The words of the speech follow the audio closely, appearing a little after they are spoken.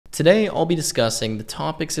Today, I'll be discussing the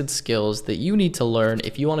topics and skills that you need to learn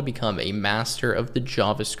if you want to become a master of the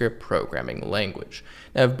JavaScript programming language.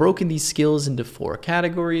 Now, I've broken these skills into 4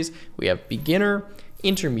 categories. We have beginner,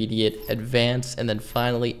 intermediate, advanced, and then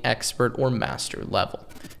finally expert or master level.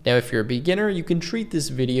 Now, if you're a beginner, you can treat this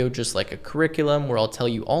video just like a curriculum where I'll tell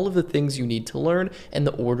you all of the things you need to learn and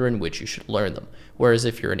the order in which you should learn them. Whereas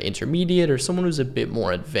if you're an intermediate or someone who's a bit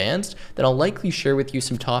more advanced, then I'll likely share with you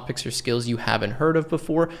some topics or skills you haven't heard of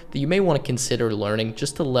before that you may want to consider learning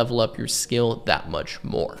just to level up your skill that much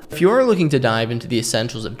more. If you are looking to dive into the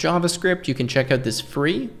essentials of JavaScript, you can check out this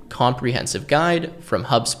free, comprehensive guide from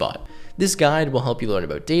HubSpot. This guide will help you learn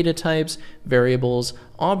about data types, variables,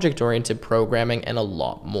 object-oriented programming, and a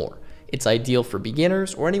lot more. It's ideal for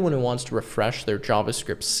beginners or anyone who wants to refresh their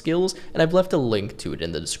JavaScript skills, and I've left a link to it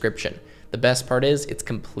in the description. The best part is it's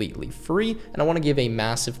completely free, and I want to give a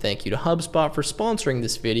massive thank you to HubSpot for sponsoring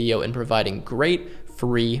this video and providing great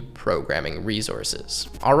free programming resources.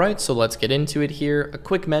 Alright, so let's get into it here. A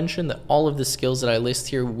quick mention that all of the skills that I list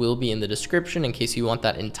here will be in the description in case you want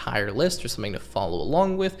that entire list or something to follow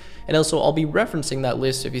along with. And also I'll be referencing that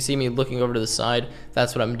list. So if you see me looking over to the side,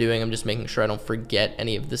 that's what I'm doing. I'm just making sure I don't forget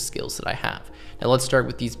any of the skills that I have. Now let's start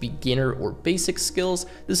with these beginner or basic skills.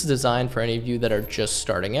 This is designed for any of you that are just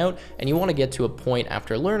starting out and you want to get to a point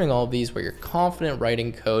after learning all of these where you're confident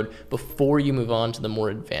writing code before you move on to the more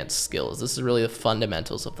advanced skills. This is really the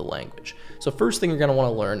fundamentals of the language. So first thing you're going to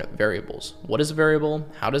want to learn variables. What is a variable?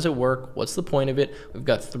 How does it work? What's the point of it? We've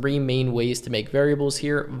got 3 main ways to make variables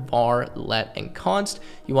here: var, let, and const.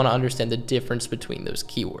 You want to understand the difference between those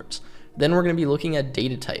keywords. Then we're going to be looking at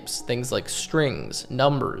data types, things like strings,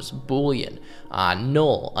 numbers, Boolean,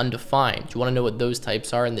 null, undefined. You want to know what those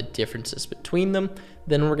types are and the differences between them.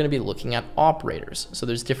 Then we're going to be looking at operators. So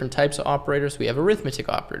there's different types of operators. We have arithmetic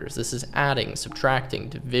operators. This is adding, subtracting,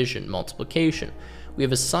 division, multiplication. We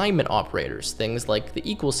have assignment operators, things like the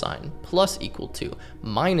equal sign, plus equal to,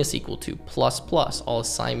 minus equal to, plus plus, all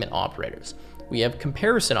assignment operators. We have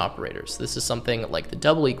comparison operators. This is something like the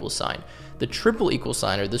double equal sign, the triple equal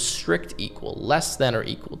sign, or the strict equal, less than or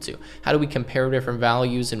equal to. How do we compare different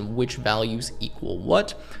values and which values equal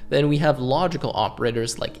what? Then we have logical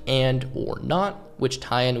operators like and or not, which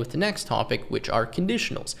tie in with the next topic, which are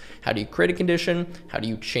conditionals. How do you create a condition? How do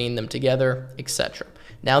you chain them together, etc.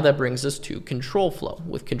 Now that brings us to control flow.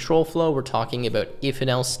 With control flow, we're talking about if and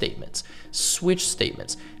else statements, switch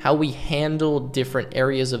statements, how we handle different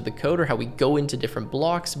areas of the code or how we go into different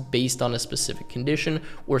blocks based on a specific condition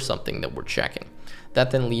or something that we're checking.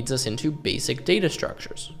 That then leads us into basic data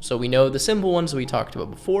structures. So we know the simple ones that we talked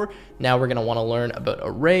about before. Now we're going to want to learn about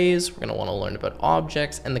arrays, we're going to want to learn about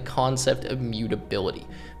objects, and the concept of mutability.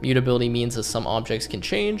 Mutability means that some objects can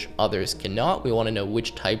change, others cannot. We want to know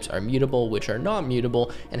which types are mutable, which are not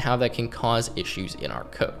mutable, and how that can cause issues in our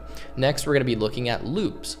code. Next, we're going to be looking at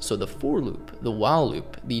loops. So the for loop, the while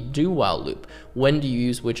loop, the do while loop. When do you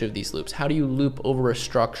use which of these loops? How do you loop over a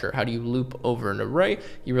structure? How do you loop over an array?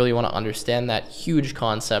 You really want to understand that huge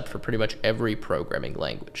concept for pretty much every programming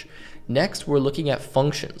language. Next, we're looking at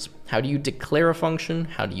functions. How do you declare a function?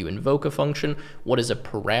 How do you invoke a function? What is a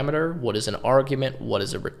parameter? What is an argument? What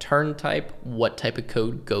is a return type? What type of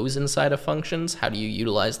code goes inside of functions? How do you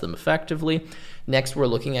utilize them effectively? Next, we're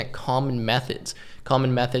looking at common methods.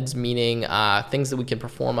 Common methods meaning things that we can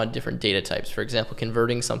perform on different data types. For example,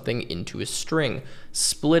 converting something into a string,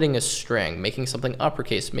 splitting a string, making something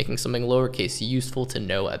uppercase, making something lowercase, useful to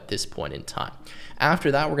know at this point in time.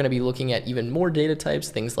 After that, we're going to be looking at even more data types,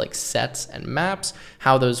 things like sets and maps,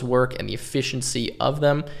 how those work and the efficiency of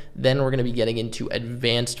them. Then we're going to be getting into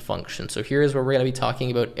advanced functions. So here's where we're going to be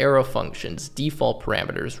talking about arrow functions, default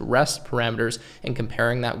parameters, rest parameters, and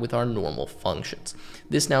comparing that with our normal functions.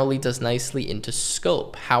 This now leads us nicely into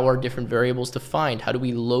scope. How are different variables defined? How do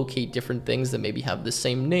we locate different things that maybe have the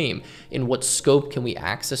same name? In what scope can we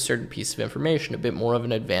access certain piece of information? A bit more of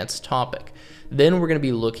an advanced topic. Then we're going to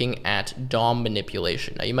be looking at DOM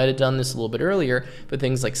manipulation. Now you might have done this a little bit earlier, but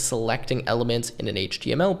things like selecting elements in an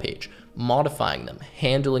HTML page, modifying them,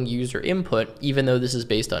 handling user input. Even though this is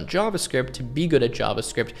based on JavaScript, to be good at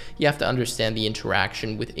JavaScript, you have to understand the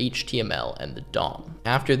interaction with HTML and the DOM.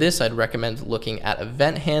 After this, I'd recommend looking at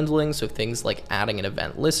event handling, so things like adding an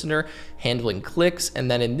event listener, handling clicks, and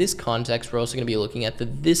then in this context, we're also going to be looking at the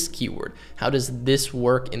this keyword. How does this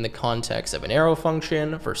work in the context of an arrow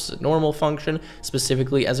function versus a normal function?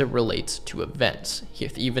 specifically as it relates to events.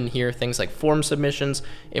 Even here, things like form submissions,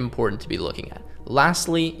 important to be looking at.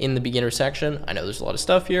 Lastly, in the beginner section, I know there's a lot of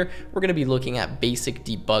stuff here, we're going to be looking at basic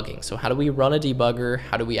debugging. So how do we run a debugger?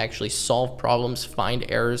 How do we actually solve problems, find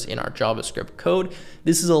errors in our JavaScript code?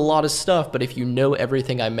 This is a lot of stuff, but if you know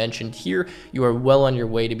everything I mentioned here, you are well on your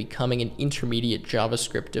way to becoming an intermediate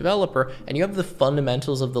JavaScript developer, and you have the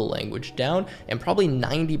fundamentals of the language down, and probably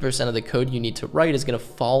 90% of the code you need to write is going to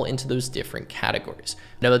fall into those different categories.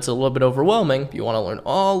 Now that's a little bit overwhelming, but you want to learn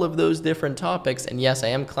all of those different topics, and yes, I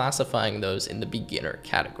am classifying those in the beginner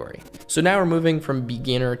category. So now we're moving from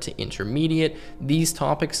beginner to intermediate. These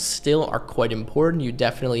topics still are quite important. You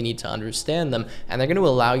definitely need to understand them, and they're going to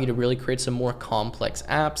allow you to really create some more complex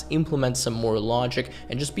apps, implement some more logic,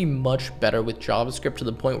 and just be much better with JavaScript to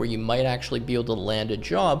the point where you might actually be able to land a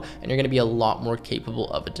job and you're going to be a lot more capable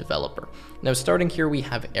of a developer. Now starting here, we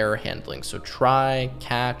have error handling. So try,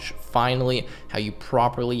 catch, finally, how you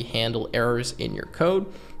properly handle errors in your code.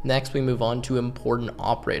 Next, we move on to important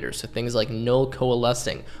operators. So things like null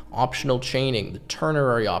coalescing, optional chaining, the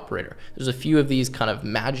ternary operator. There's a few of these kind of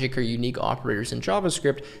magic or unique operators in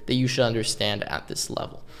JavaScript that you should understand at this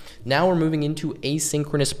level. Now we're moving into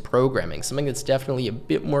asynchronous programming, something that's definitely a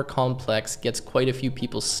bit more complex, gets quite a few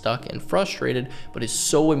people stuck and frustrated, but is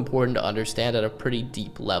so important to understand at a pretty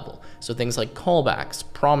deep level. So things like callbacks,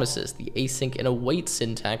 promises, the async and await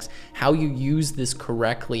syntax, how you use this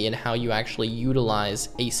correctly and how you actually utilize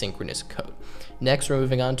asynchronous code. Next, we're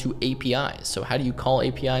moving on to APIs. So how do you call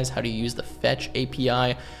APIs? How do you use the fetch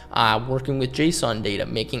API? Working with JSON data,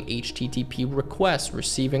 making HTTP requests,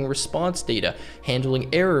 receiving response data, handling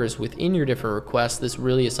errors within your different requests. This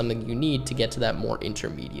really is something you need to get to that more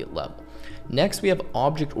intermediate level. Next, we have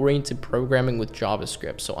object-oriented programming with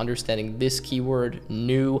JavaScript. So understanding this keyword,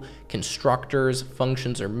 new, constructors,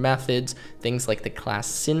 functions or methods, things like the class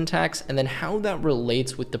syntax, and then how that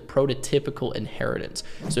relates with the prototypical inheritance.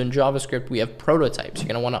 So in JavaScript, we have prototypes. You're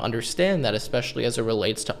going to want to understand that, especially as it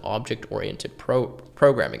relates to object-oriented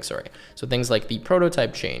programming. So things like the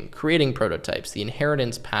prototype chain, creating prototypes, the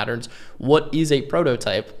inheritance patterns. What is a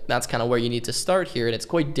prototype? That's kind of where you need to start here, and it's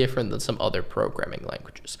quite different than some other programming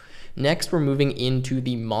languages. Next, we're moving into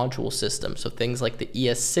the module system. So things like the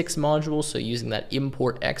ES6 module, so using that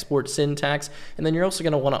import-export syntax. And then you're also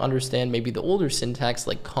going to want to understand maybe the older syntax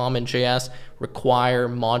like common.js, require,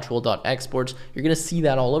 module.exports. You're going to see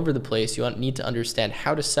that all over the place. You need to understand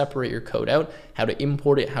how to separate your code out, how to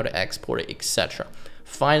import it, how to export it, etc.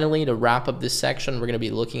 Finally, to wrap up this section, we're going to be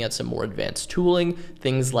looking at some more advanced tooling,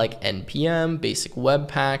 things like NPM, basic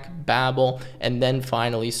Webpack, Babel, and then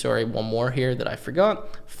finally, one more here that I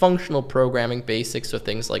forgot, functional programming basics, so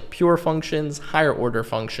things like pure functions, higher order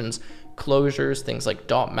functions, closures, things like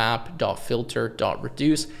 .map, .filter,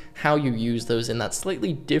 .reduce, how you use those in that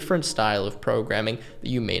slightly different style of programming that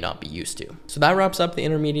you may not be used to. So that wraps up the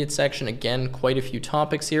intermediate section. Again, quite a few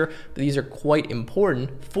topics here, but these are quite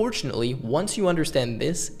important. Fortunately, once you understand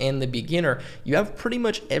this and the beginner, you have pretty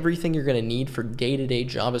much everything you're going to need for day-to-day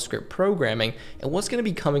JavaScript programming, and what's going to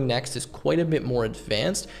be coming next is quite a bit more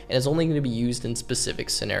advanced and is only going to be used in specific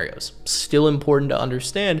scenarios. Still important to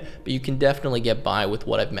understand, but you can definitely get by with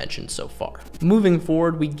what I've mentioned so far. Moving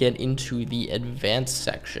forward, we get into the advanced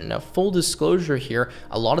section. Now, full disclosure here,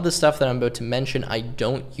 a lot of the stuff that I'm about to mention, I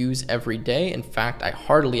don't use every day. In fact, I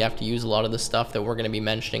hardly have to use a lot of the stuff that we're going to be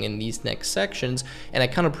mentioning in these next sections. And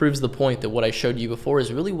it kind of proves the point that what I showed you before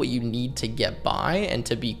is really what you need to get by and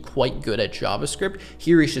to be quite good at JavaScript.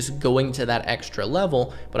 Here is just going to that extra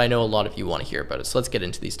level, but I know a lot of you want to hear about it. So let's get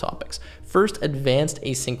into these topics. First, advanced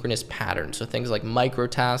asynchronous patterns. So things like micro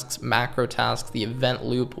tasks, macro tasks, the event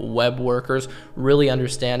loop, web workers, really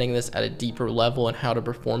understanding this at a deeper level and how to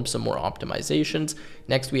perform some more optimizations.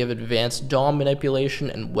 Next, we have advanced DOM manipulation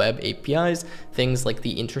and web APIs, things like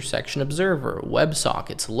the intersection observer,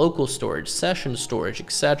 WebSockets, local storage, session storage,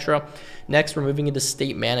 etc. Next, we're moving into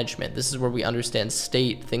state management. This is where we understand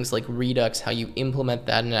state, things like Redux, how you implement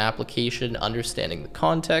that in an application, understanding the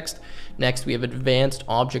context. Next, we have advanced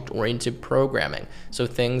object-oriented programming, so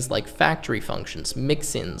things like factory functions,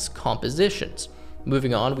 mix-ins, compositions.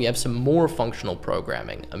 Moving on, we have some more functional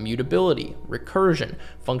programming, immutability, recursion,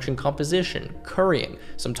 function composition, currying,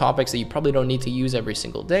 some topics that you probably don't need to use every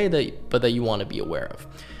single day, but that you want to be aware of.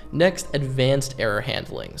 Next, advanced error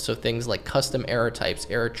handling, so things like custom error types,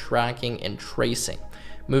 error tracking, and tracing.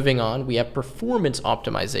 Moving on, we have performance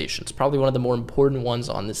optimizations, probably one of the more important ones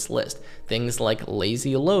on this list. Things like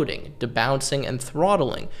lazy loading, debouncing and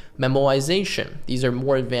throttling, memoization. These are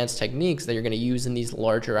more advanced techniques that you're going to use in these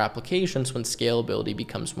larger applications when scalability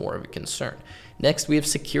becomes more of a concern. Next, we have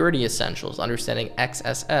security essentials, understanding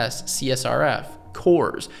XSS, CSRF,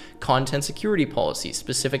 cores, content security policies,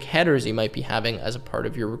 specific headers you might be having as a part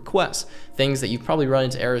of your requests, things that you've probably run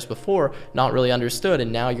into errors before, not really understood,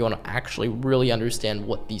 and now you want to actually really understand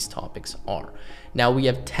what these topics are. Now we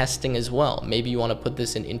have testing as well. Maybe you want to put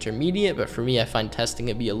this in intermediate, but for me, I find testing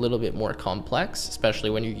to be a little bit more complex, especially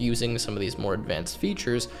when you're using some of these more advanced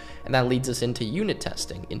features. And that leads us into unit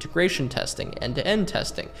testing, integration testing, end-to-end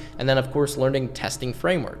testing, and then of course learning testing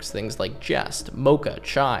frameworks, things like Jest, Mocha,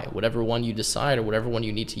 Chai, whatever one you decide or whatever one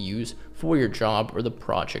you need to use for your job or the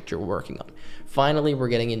project you're working on. Finally, we're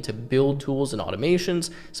getting into build tools and automations,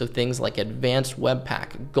 so things like advanced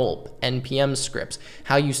webpack, gulp, npm scripts,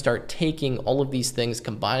 how you start taking all of these things,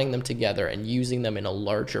 combining them together and using them in a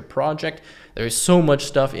larger project. There's so much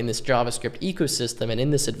stuff in this JavaScript ecosystem, and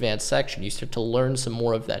in this advanced section, you start to learn some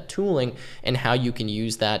more of that tooling and how you can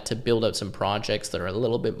use that to build out some projects that are a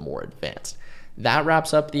little bit more advanced. That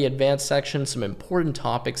wraps up the advanced section. Some important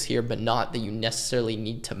topics here, but not that you necessarily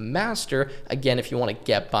need to master, again, if you want to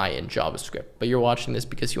get by in JavaScript. But you're watching this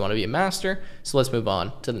because you want to be a master, so let's move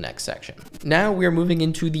on to the next section. Now we are moving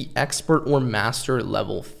into the expert or master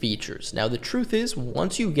level features. Now the truth is,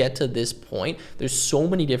 once you get to this point, there's so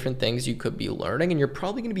many different things you could be learning, and you're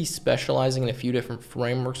probably going to be specializing in a few different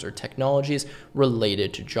frameworks or technologies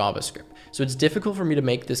related to JavaScript. So it's difficult for me to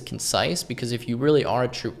make this concise, because if you really are a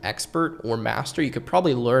true expert or master, you could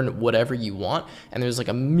probably learn whatever you want, and there's like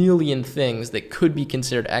a million things that could be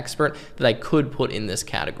considered expert that I could put in this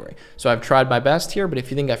category. So I've tried my best here, but if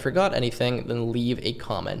you think I forgot anything, then leave a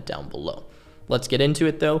comment down below. Let's get into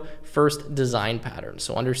it though. First, design patterns.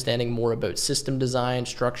 So understanding more about system design,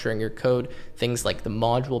 structuring your code, things like the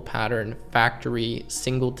module pattern, factory,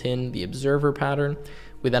 singleton, the observer pattern.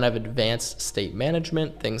 We then have advanced state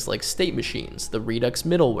management, things like state machines, the Redux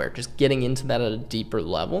middleware, just getting into that at a deeper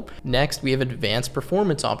level. Next, we have advanced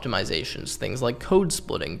performance optimizations, things like code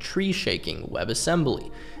splitting, tree shaking,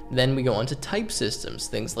 WebAssembly. Then we go on to type systems,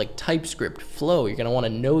 things like TypeScript, Flow. You're going to want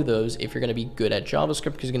to know those if you're going to be good at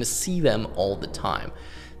JavaScript, because you're going to see them all the time.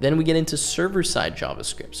 Then we get into server-side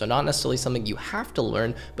JavaScript, so not necessarily something you have to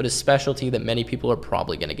learn, but a specialty that many people are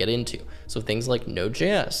probably going to get into. So things like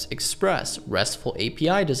Node.js, Express, RESTful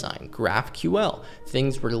API design, GraphQL,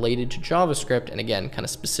 things related to JavaScript, and again, kind of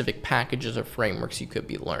specific packages or frameworks you could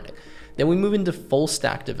be learning. Then we move into full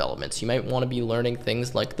stack developments. You might want to be learning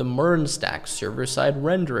things like the MERN stack, server-side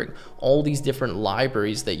rendering, all these different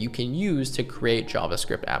libraries that you can use to create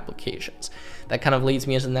JavaScript applications. That kind of leads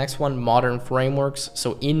me into the next one, modern frameworks.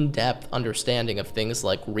 So in-depth understanding of things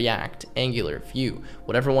like React, Angular, Vue,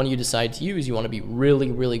 whatever one you decide to use, you want to be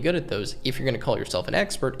really, really good at those if you're going to call yourself an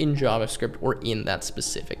expert in JavaScript or in that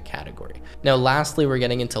specific category. Now, lastly, we're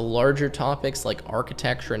getting into larger topics like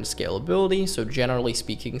architecture and scalability. So generally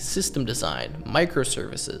speaking, system design,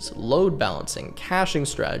 microservices, load balancing, caching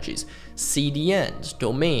strategies, CDNs,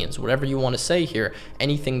 domains, whatever you want to say here,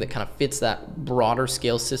 anything that kind of fits that broader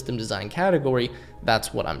scale system design category,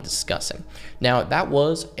 that's what I'm discussing. Now, that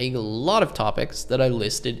was a lot of topics that I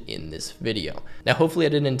listed in this video. Now, hopefully I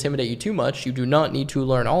didn't intimidate you too much. You do not need to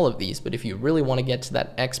learn all of these, but if you really want to get to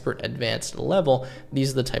that expert advanced level,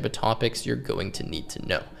 these are the type of topics you're going to need to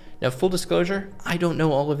know. Now, full disclosure, I don't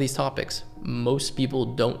know all of these topics. Most people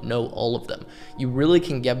don't know all of them. You really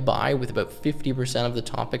can get by with about 50% of the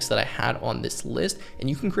topics that I had on this list, and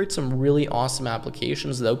you can create some really awesome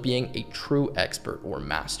applications without being a true expert or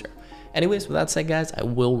master. Anyways, with that said, guys, I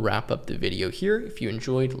will wrap up the video here. If you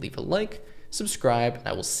enjoyed, leave a like, subscribe, and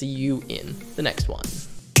I will see you in the next one.